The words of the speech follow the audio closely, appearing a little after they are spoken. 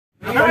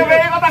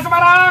Brifing Kota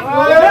Semarang.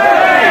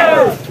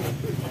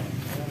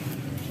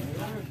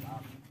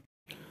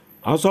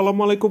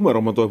 Assalamualaikum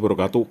warahmatullahi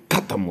wabarakatuh.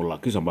 Ketemu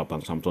lagi sama Bang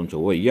Samson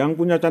Jowo yang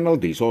punya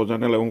channel Diso,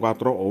 channel Leung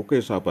Katro.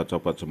 Oke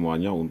sahabat-sahabat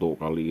semuanya, untuk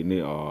kali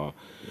ini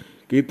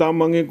kita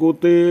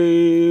mengikuti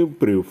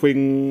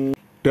briefing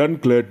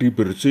dan gladi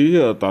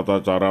bersih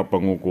tata cara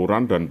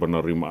pengukuran dan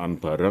penerimaan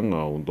barang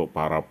untuk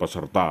para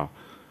peserta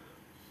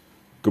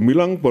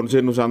Gemilang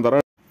Bonsai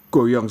Nusantara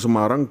Goyang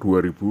Semarang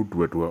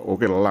 2022.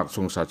 Oke,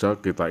 langsung saja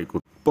kita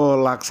ikut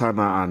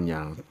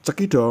pelaksanaannya.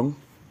 Cekidong.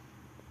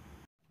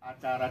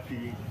 Acara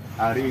di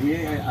hari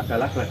ini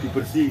adalah gladi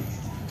bersih.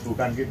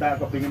 Bukan kita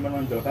kepingin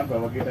menonjolkan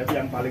bahwa kita itu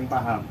yang paling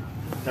paham.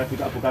 Saya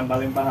juga bukan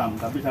paling paham,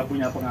 tapi saya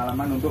punya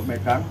pengalaman untuk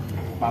megang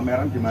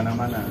pameran di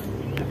mana-mana.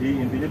 Jadi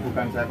intinya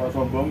bukan saya kok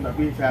sombong,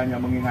 tapi saya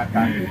hanya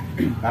mengingatkan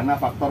karena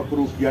faktor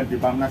kerugian di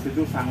pamnas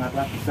itu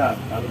sangatlah besar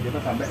kalau kita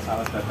sampai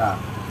salah data.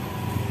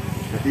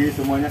 Jadi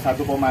semuanya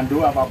satu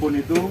komando, apapun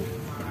itu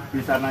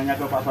bisa nanya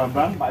ke Pak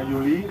Bambang, Pak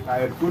Yuli,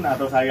 Pak Ergun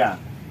atau saya.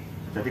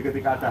 Jadi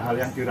ketika ada hal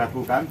yang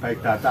diragukan,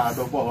 baik data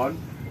atau pohon,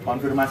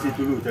 konfirmasi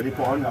dulu. Jadi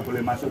pohon nggak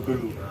boleh masuk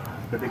dulu.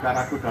 Ketika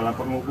ragu dalam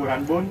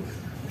pengukuran pun,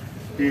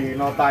 di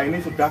nota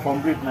ini sudah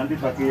komplit. Nanti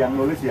bagi yang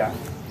nulis ya,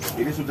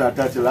 ini sudah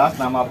ada jelas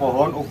nama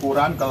pohon,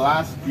 ukuran,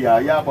 kelas,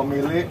 biaya,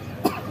 pemilik,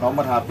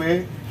 nomor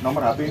HP.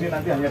 Nomor HP ini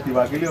nanti hanya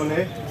diwakili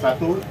oleh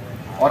satu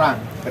orang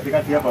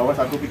ketika dia bawa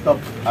satu pickup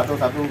atau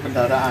satu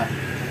kendaraan.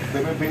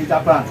 PPBI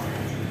cabang.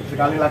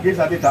 Sekali lagi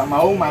saya tidak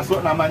mau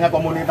masuk namanya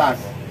komunitas.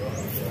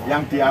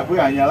 Yang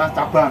diakui hanyalah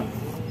cabang,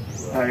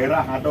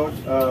 daerah atau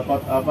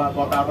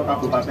kota atau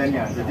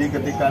kabupatennya. Jadi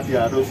ketika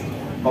dia harus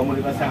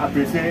komunitasnya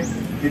ABC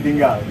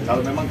ditinggal. Kalau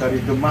memang dari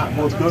Demak,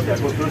 Kudus ya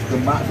Kudus,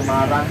 Demak,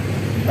 Semarang,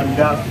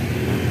 Kendal,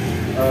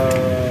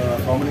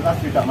 komunitas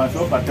tidak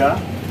masuk pada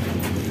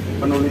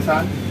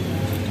penulisan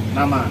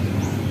nama.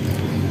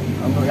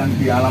 Untuk yang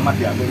di alamat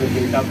ya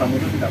PPBI cabang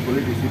itu tidak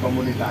boleh diisi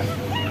komunitas.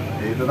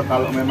 Jadi tetap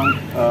kalau memang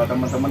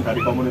teman-teman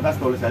dari komunitas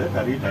tulis saja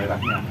dari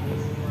daerahnya,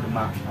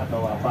 Demak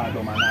atau apa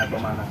atau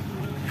mana.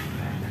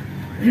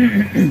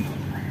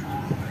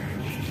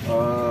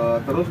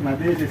 Terus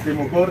nanti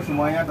sistem ukur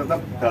semuanya tetap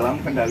dalam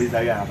kendali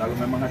saya. Kalau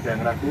memang ada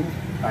yang ragu,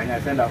 tanya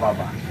saya, tidak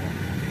apa-apa.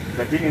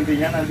 Jadi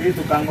intinya nanti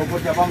tukang ukur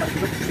siapa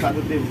masih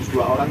satu tim,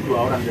 dua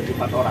orang jadi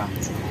 4 orang.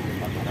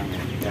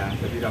 Ya,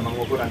 jadi sama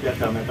mengukur nanti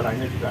ada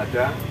meterannya juga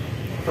ada.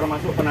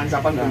 Termasuk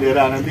penangkapan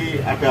bendera, nanti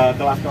ada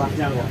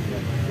kelas-kelasnya kok.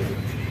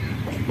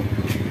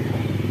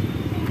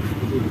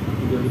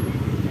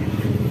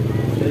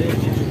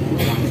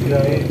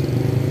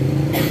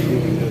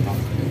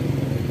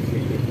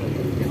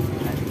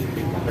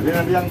 Jadi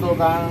nanti yang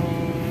tukang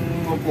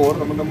ngukur,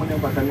 teman-teman yang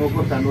badan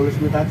ngukur dan nulis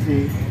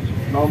kwitansi,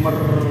 nomor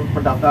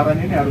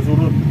pendaftaran ini harus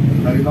urut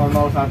dari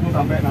 001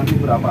 sampai nanti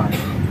berapa.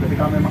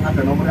 Ketika memang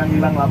ada nomor yang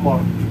hilang, lapor.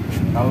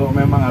 Kalau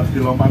memang harus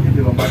dilompati,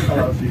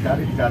 kalau harus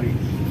dicari.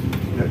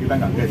 Biar kita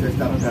nggak geser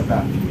secara data,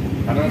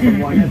 karena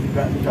semuanya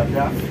juga sudah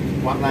ada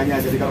warnanya.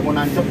 Jadi kalau mau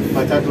nancep,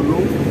 baca dulu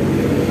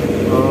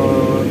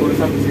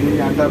tulisan di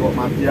sini ada kok,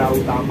 media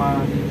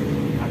utama,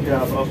 ada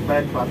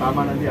prospek,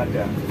 pratama nanti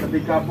ada.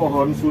 Ketika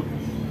pohon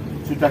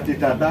sudah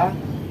didata,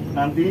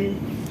 nanti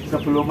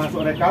sebelum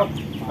masuk rekap,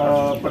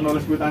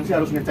 penulis kwitansi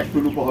harus ngecek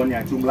dulu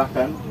pohonnya, jumlah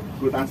dan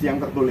kwitansi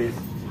yang tertulis.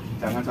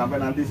 Jangan sampai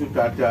nanti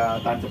sudah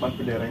ada tancepan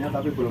benderanya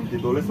tapi belum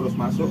ditulis terus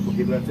masuk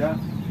begitu aja,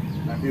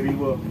 nanti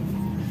ribet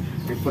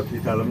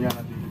di dalamnya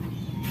nanti.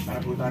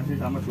 Karena kwitansi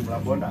sama jumlah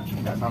pohon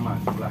tidak sama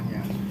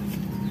jumlahnya.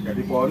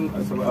 Jadi pohon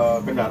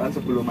kendaraan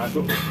sebelum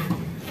masuk,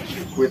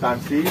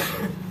 kwitansi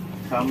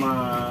sama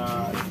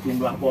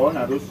jumlah pohon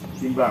harus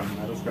timbang,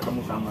 harus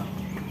ketemu sama.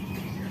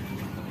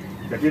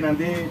 Jadi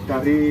nanti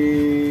dari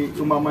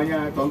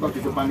umpamanya contoh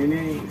di depan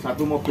ini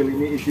satu mobil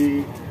ini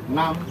isi 6,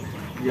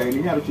 ya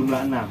ininya harus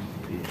jumlah 6.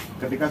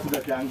 Ketika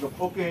sudah dianggap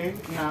oke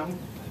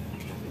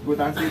 6,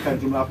 kwitansi dan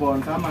jumlah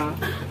pohon sama,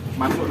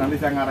 masuk nanti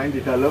saya ngarahin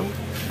di dalam,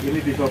 ini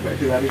disobek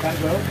dilarikan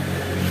ke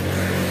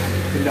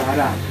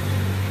bendahara.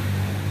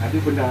 Nanti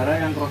bendahara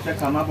yang cross check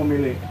sama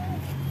pemilik.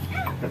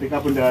 Ketika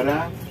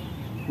bendahara,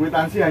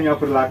 kwitansi hanya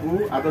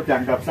berlaku atau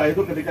dianggap sah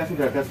itu ketika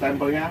sudah ada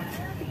stempelnya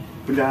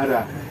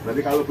bendahara.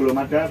 Berarti kalau belum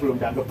ada,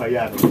 belum dianggap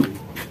bayar.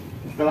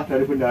 Setelah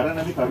dari bendahara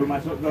nanti baru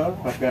masuk ke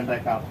bagian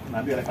rekap.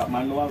 Nanti rekap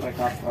manual,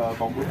 rekap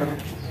komputer.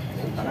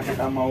 Karena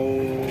kita mau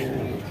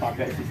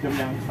pakai sistem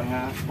yang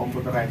setengah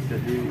computerized,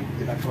 jadi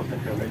kita proses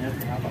datanya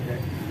setengah pakai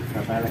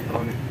data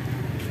elektronik.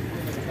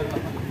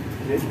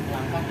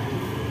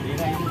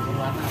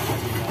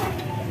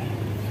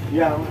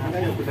 Ya, makanya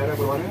yang bendera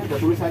berwarna ada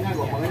tulisannya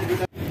kok. Makanya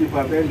kita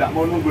ibaratnya tidak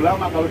mau nunggu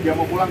lama, kalau dia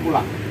mau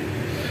pulang.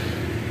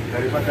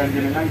 Daripada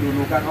jenengan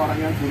dulukan orang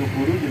yang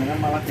buru-buru,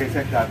 jenengan malah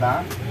gesek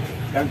data.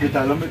 Yang di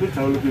dalam itu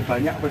jauh lebih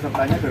banyak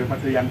pesertanya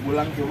daripada yang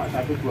pulang cuma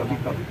 1-2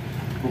 pickup.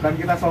 Bukan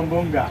kita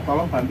sombong, enggak.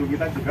 Tolong bantu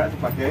kita juga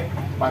sebagai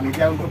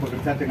panitia untuk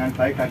bekerja dengan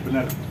baik dan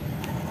benar.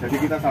 Jadi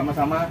kita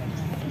sama-sama,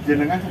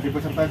 jenengan jadi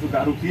peserta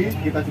juga rugi,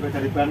 kita juga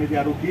jadi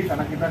panitia rugi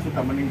karena kita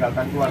sudah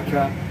meninggalkan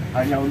keluarga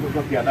hanya untuk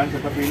kegiatan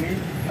seperti ini.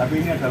 Tapi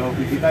ini adalah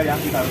hobi kita yang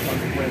kita harus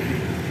konsekuensi,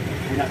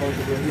 punya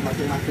konsekuensi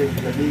masing-masing.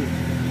 Jadi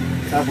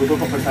Saya butuh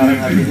kebesaran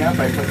hatinya,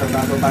 baik peserta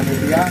atau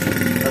panitia,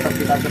 tetap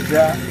kita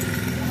kerja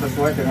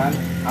sesuai dengan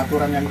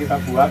aturan yang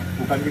kita buat.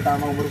 Bukan kita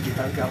mau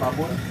merugikan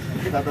siapapun,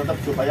 kita tetap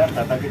supaya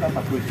data kita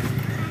bagus.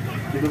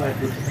 Itu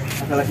lagi.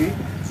 Ada lagi?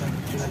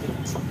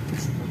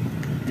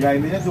 Ya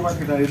intinya cuma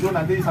sekedar itu,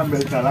 nanti sambil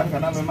jalan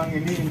karena memang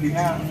ini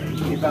intinya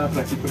kita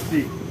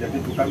bersih. Jadi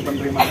bukan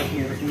penerima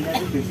resminya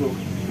itu besok.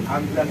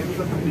 Antrian itu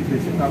tetap di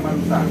besok sama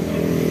lusa.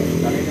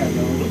 Dan ini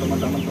hanya untuk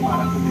teman-teman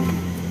Semarang sendiri.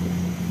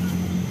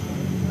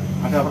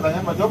 Ada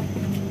pertanyaan Pak Job?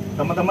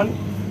 Teman-teman?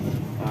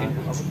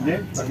 Ya,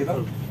 Pak Gita?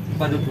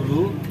 Pada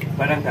dulu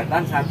barang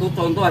datang satu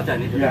contoh aja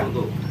nih, ya.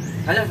 Contoh.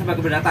 Saya sebagai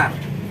pendatar.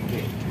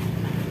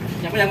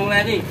 Siapa yang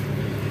mulai nih?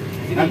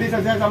 Sini. Nanti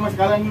saja sama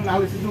sekalian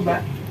analis itu,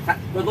 Mbak.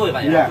 Contoh ya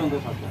Pak ya? Ya. Contoh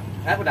saja.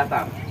 Saya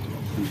pendaftar.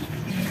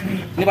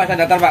 Ini Pak, saya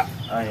daftar Pak.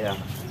 Oh iya.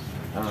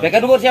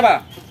 Berikan umur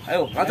siapa?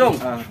 Ayo, langsung.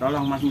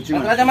 Tolong Mas Muji.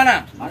 Meterannya mana?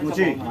 Mas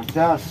Muji.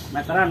 Jas.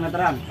 Meteran.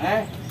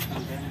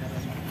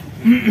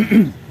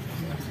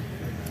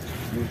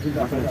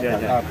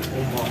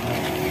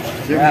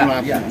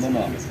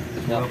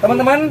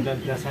 Teman-teman,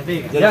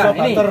 ya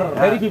ini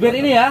dari bibir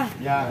ini ya,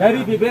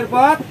 dari bibir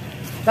pot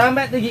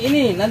sampai tinggi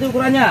ini nanti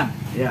ukurannya.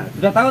 Ya.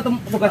 Sudah tahu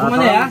tugas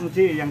semuanya ya? Mas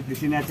Muji yang di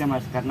sini aja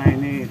Mas, karena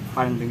ini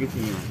paling tinggi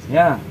sini Mas.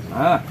 Ya.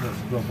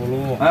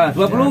 20.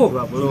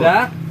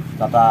 Sudah.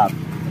 Catat.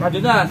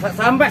 Selanjutnya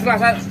sampai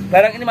setelah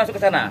barang ini masuk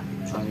ke sana.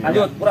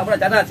 Lanjut, pura-pura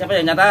catat. Siapa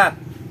yang nyatat?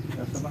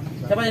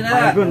 Siapa yang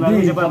nyatat?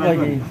 Coba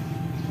lagi.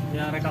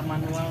 Ya rekap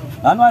manual.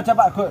 Anu aja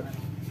Pak,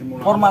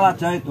 formal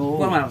aja itu.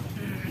 Formal.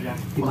 Ya,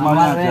 formal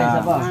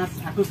aja. Mas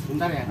Agus,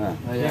 bentar ya.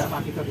 Ya.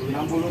 Pak kita dulu.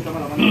 60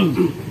 sama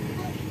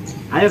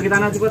 80. Ayo kita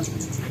nanti cepet.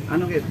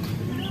 Anu Kit.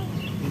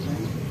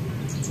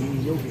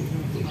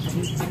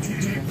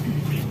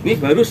 Ini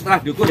baru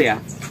setelah diukur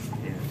ya.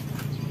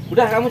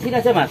 Udah kamu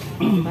sini aja Mas.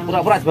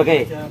 Pura-pura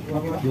sebagai.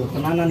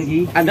 Tenanan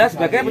iki. Anda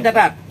sebagai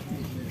pencatat.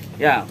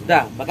 Ya,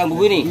 udah, bakal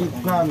buku ini.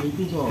 Bukan,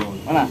 itu toh.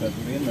 Mana?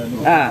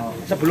 Nah,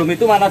 sebelum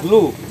itu mana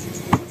dulu?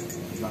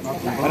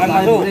 Barang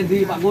masuk.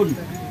 Pak Gun.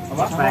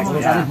 Apa?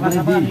 Ya.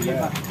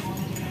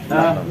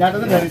 Nah,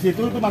 nyatanya dari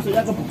situ itu masuknya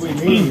ke buku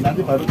ini,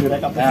 nanti baru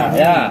direkap ke Nah, sini.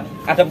 ya,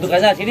 ada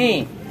petugasnya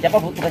sini. Siapa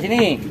petugas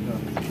ini?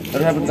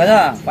 Terus ada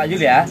petugasnya, Pak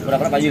Yul ya,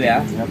 pura-pura Pak Yul ya.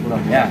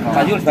 Ya,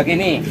 Pak Yul sebagai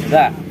ini,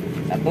 udah.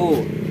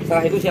 Satu.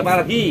 Setelah itu siapa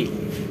lagi?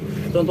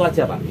 Contoh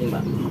aja Pak, ini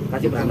Pak.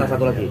 Kasih peserta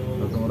satu lagi.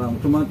 Orang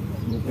cuma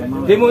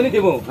Demo ini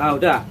demo. Nah,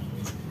 udah.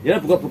 Ya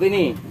buka buku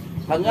ini.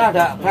 Satunya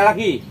ada saya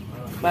lagi.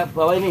 Pak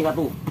bawa ini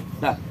satu.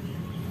 Nah.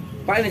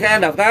 Pak ini saya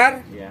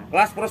daftar. Iya.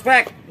 Kelas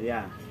prospek.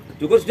 Iya.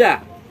 Cukup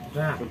sudah.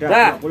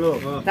 Sudah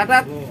 20.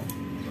 Catat.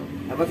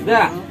 Apa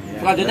sudah?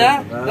 Selanjutnya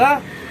ke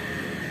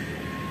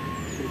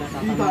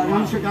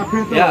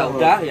ya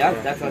udah ya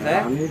sudah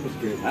selesai.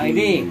 Nah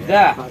ini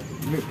sudah.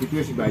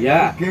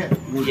 Ya.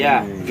 Ya.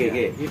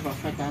 Oke.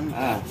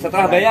 Nah,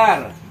 setelah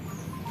bayar.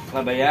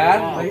 Setelah bayar,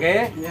 oke.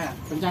 Ya,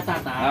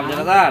 pencatatan. Nah,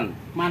 pencatatan.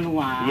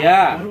 Manual.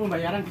 Ya. Baru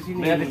pembayaran di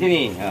sini. Bayar di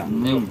sini. Ya.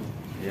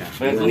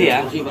 Bayar di sini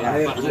ya.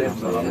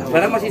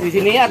 Barang masih di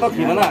sini atau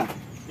gimana?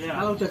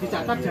 Kalau udah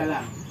dicatat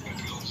jalan.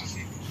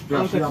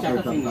 Kalau udah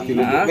dicatat ini.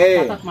 Nah,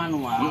 Catat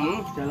manual. Mm-hmm.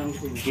 Jalan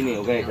sini. Sini,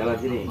 oke, jalan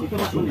sini. Itu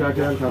Pak. Sudah ada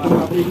yang satu,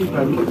 tapi ini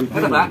baru.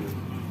 Kata Pak.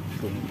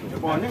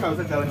 Pokoknya nggak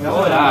usah jalan-jalan.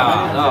 Oh ya,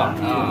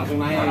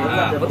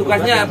 nah,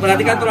 petugasnya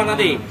perhatikan turun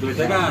nanti.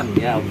 Selesaikan.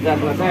 Ya, udah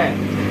selesai.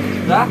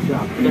 Sudah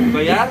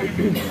dibayar.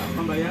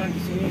 Pembayaran di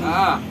sini.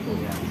 Nah,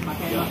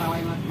 Pakai nota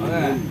lain lagi.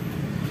 oke.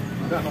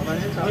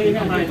 Oh ini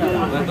apa itu?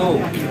 Satu.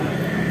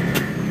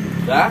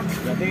 Sudah.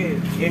 Berarti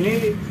ini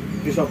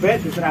disobek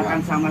diserahkan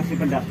sama si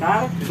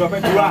pendaftar.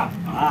 Disobek dua.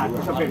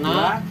 Disobek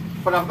Nah.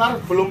 Pendaftar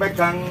belum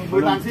pegang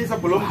kwitansi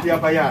sebelum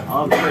dia bayar.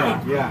 Oh,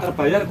 gitu. Ya.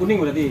 Terbayar kuning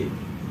berarti.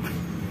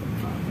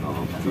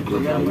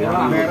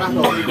 Merah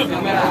toh.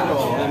 Yang merah.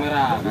 Yang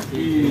merah.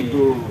 Kasih.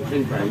 Itu.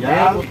 Yang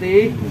bayar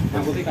putih.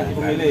 Yang putih kasih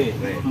pemilih.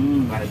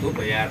 Setelah itu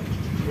bayar.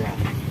 Ya.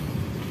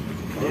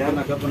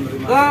 Tenaga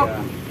penerima.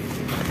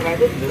 Setelah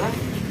itu jelas.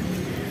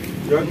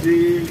 Yang di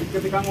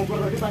ketika ngukur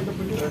tadi tancap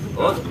bendera.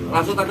 Oh,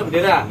 langsung tancap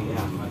bendera.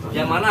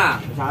 Yang mana?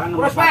 Misalnya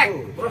nomor Prospek,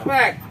 1.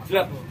 prospek.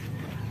 Siap.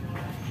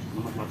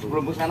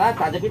 Sebelum ke sana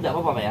tancapin tidak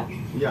apa-apa Pak ya.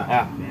 Iya.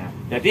 Ya.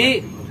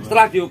 Jadi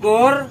setelah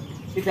diukur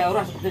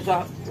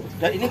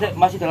dan ini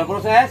masih dalam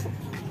proses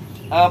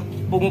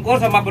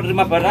pengukur sama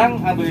penerima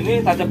barang ambil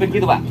ini tancapin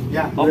gitu Pak.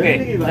 Ya.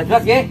 Oke. Sudah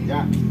jelas ya?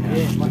 Ya.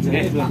 Oke.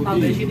 Tambah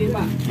di sini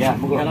Pak. Ya,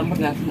 monggo. Dalam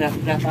sudah.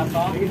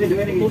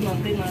 Itu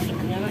nanti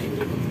masuknya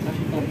itu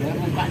kasih tanda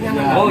mukanya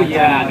mana? Oh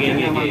iya,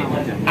 gini.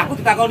 Aku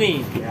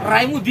ditakoni,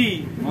 raimu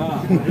di.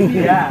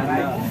 Iya,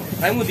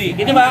 Raimu di.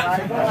 Ini Pak.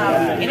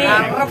 Ini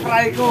arep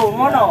raiku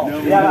ngono.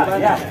 Iya, Pak.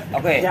 Ya.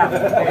 Oke.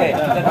 Oke,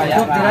 sudah Pak ya.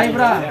 Dirai,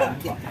 Bra.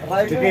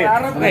 Oke.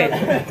 Oke.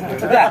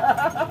 Sudah.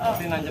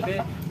 Nanti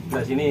nancepnya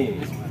sebelah sini.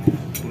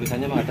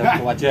 Tulisannya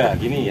menghadap ke wajah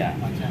gini ya.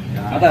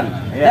 Nonton.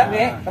 Siap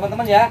nih,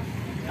 teman-teman ya.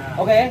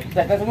 Oke,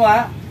 sudah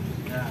semua.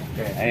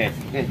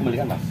 Oke,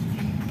 kembalikan Mas.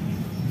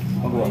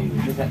 Monggo.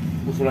 Ini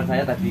usulan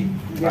saya tadi.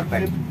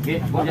 Praktek. Oke,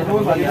 boleh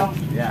kembali ya.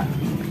 Ya.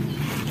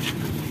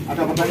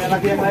 Ada pertanyaan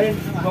lagi yang lain?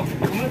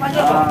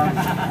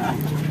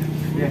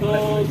 Untuk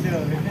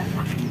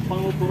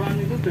pengukuran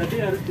itu berarti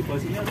harus di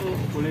bawah atau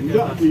boleh di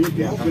Enggak, atas? di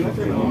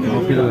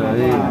mobil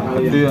aja.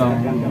 Mobil itu yang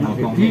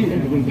motong.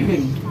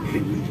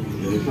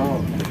 Jadi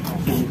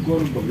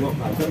ukur blok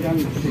kasar kan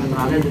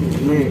Masalahnya di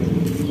sini.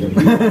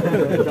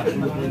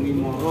 Ini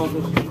moro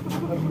terus.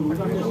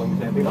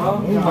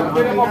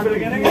 mobil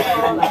gini.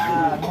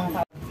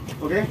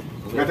 Oke,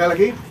 nggak ada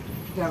lagi?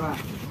 Ya, Pak.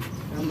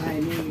 Karena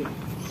ini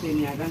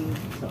scene-nya kan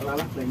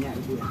seolah-olah banyak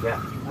itu ya.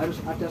 Harus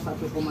ada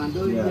satu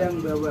komando yang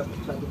bawa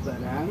satu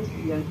barang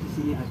yang di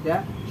sini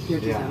ada, dia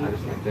di sana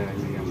ada.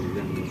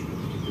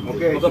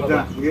 Oke,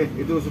 sudah. Oke,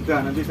 itu sudah.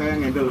 Nanti saya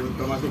handle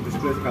termasuk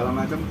display segala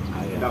macam.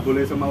 Nggak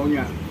boleh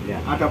semaunya.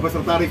 Ada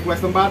peserta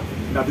request tempat,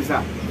 nggak bisa.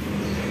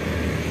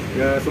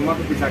 Ya, semua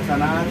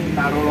kebijaksanaan,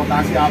 taruh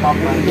lokasi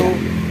apapun itu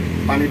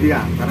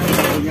panitia. Karena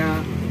kita punya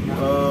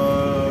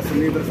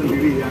seni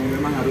tersendiri yang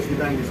memang harus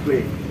kita yang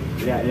display.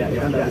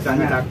 Kita nggak bisa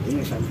ngecak.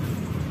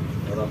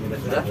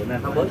 Sudah?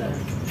 Tambun?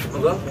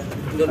 Monggo.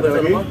 Mundur Ada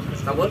lagi?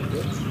 Tambun?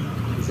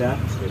 Bisa.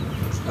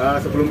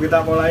 Sebelum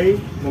kita mulai,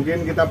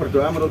 mungkin kita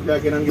berdoa menurut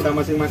keyakinan kita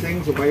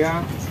masing-masing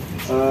supaya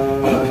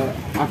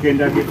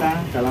agenda kita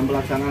dalam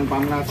pelaksanaan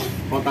pamnas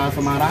Kota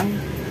Semarang,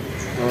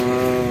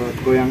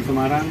 Goyang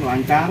Semarang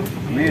lancar.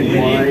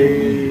 Mulai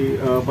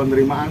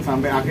penerimaan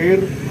sampai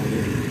akhir.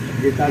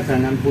 Kita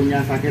jangan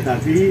punya sakit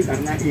hati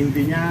karena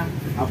intinya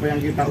apa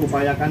yang kita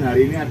upayakan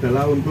hari ini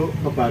adalah untuk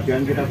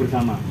kebahagiaan kita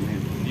bersama,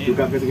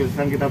 juga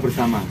kesuksesan kita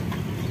bersama.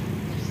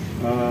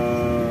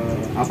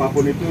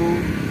 Apapun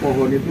itu,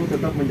 pohon itu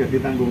tetap menjadi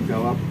tanggung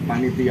jawab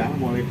panitia,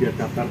 mulai dia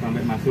daftar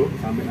sampai masuk,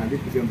 sampai nanti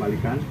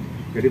dikembalikan.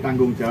 Jadi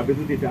tanggung jawab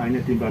itu tidak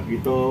hanya di Mbak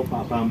Gito,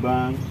 Pak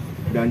Bambang,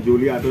 dan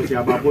Juli atau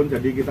siapapun,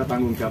 jadi kita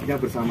tanggung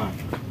jawabnya bersama.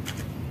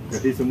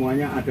 Jadi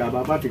semuanya ada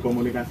apa-apa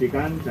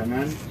dikomunikasikan,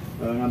 jangan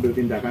ngambil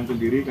tindakan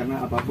sendiri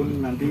karena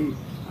apapun nanti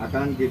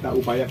akan kita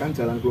upayakan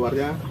jalan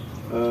keluarnya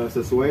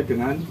sesuai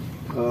dengan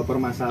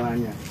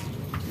permasalahannya.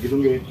 Gitu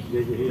nggih.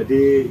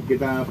 Jadi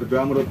kita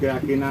berdoa menurut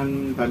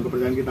keyakinan dan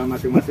kepercayaan kita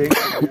masing-masing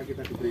supaya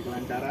kita diberi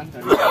kelancaran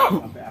dari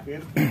awal sampai akhir.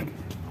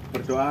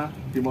 Berdoa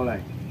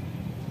dimulai.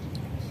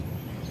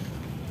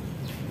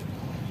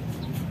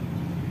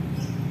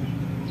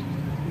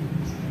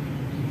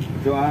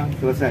 Doa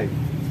selesai.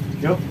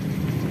 Yuk.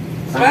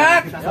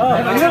 Semangat!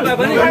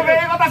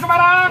 Kota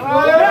Semarang.